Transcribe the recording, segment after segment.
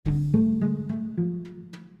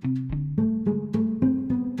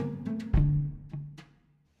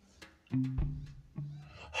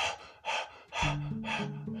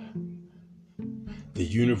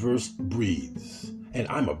universe breathes, and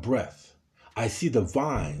I'm a breath. I see the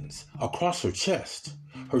vines across her chest.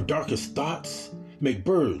 Her darkest thoughts make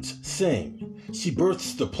birds sing. She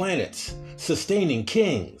births the planets, sustaining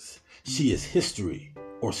kings. She is history,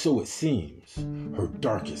 or so it seems. Her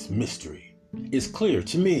darkest mystery is clear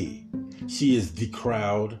to me. She is the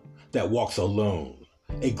crowd that walks alone.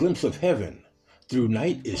 A glimpse of heaven through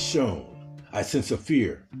night is shown. I sense a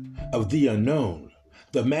fear of the unknown.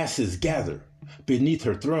 The masses gather beneath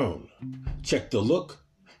her throne. Check the look,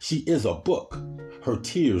 she is a book. Her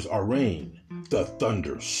tears are rain, the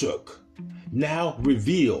thunder shook. Now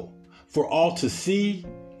reveal for all to see,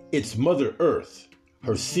 it's Mother Earth,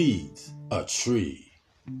 her seeds a tree.